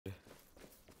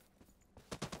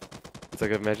It's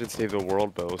like imagine save the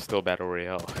world, but it was still battle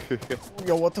royale.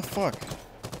 Yo, what the fuck?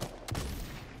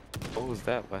 What was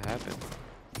that? What happened?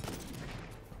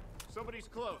 Somebody's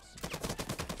close.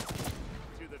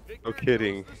 To the victor No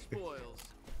kidding. goes the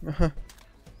spoils.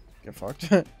 Get fucked.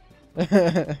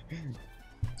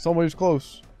 Somebody's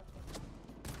close.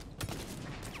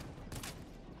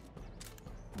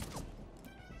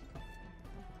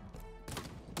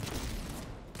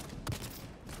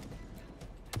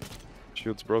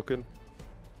 Shield's broken.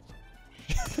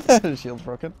 Shield's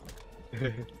broken.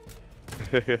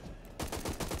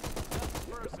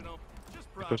 Personal.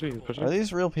 Just Pushing, profitable. pushing. Are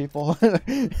these real people?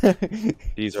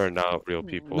 These are not real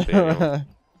people, Daniel.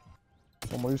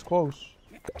 Somebody's close.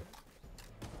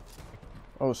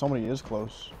 Oh, somebody is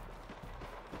close.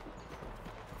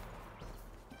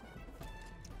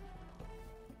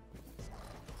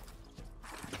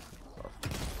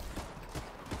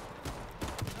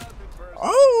 Nothing personal.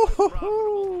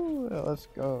 Oh! Yeah, let's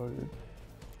go, dude.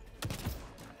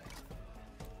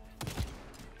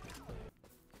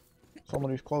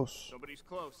 Somebody's close. Somebody's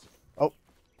close. Oh.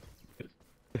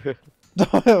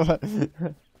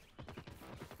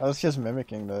 I was just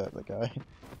mimicking the guy.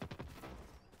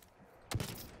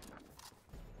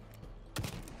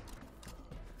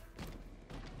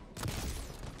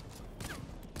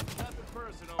 Nothing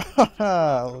personal.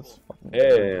 Let's fucking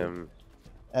Damn.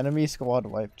 enemy squad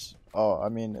wiped. Oh, I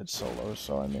mean it's solo,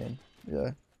 so I mean,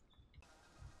 yeah.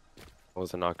 That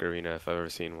was an ocarina if I've ever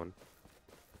seen one.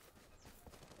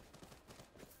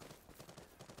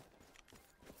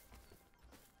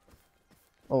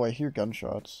 Oh, I hear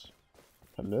gunshots.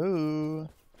 Hello.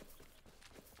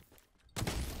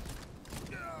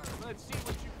 Let's see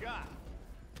what you got.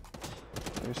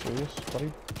 Are you serious,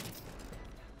 buddy?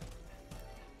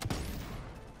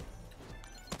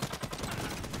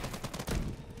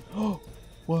 Oh,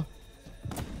 what?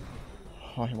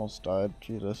 Oh, he almost died.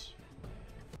 Jesus.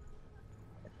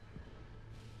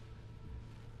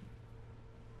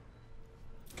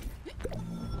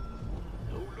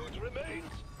 No loot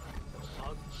remains. The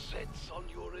sun sets on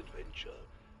your adventure.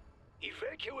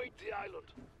 Evacuate the island.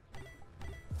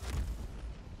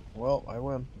 Well, I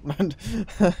win.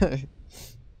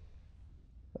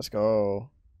 Let's go.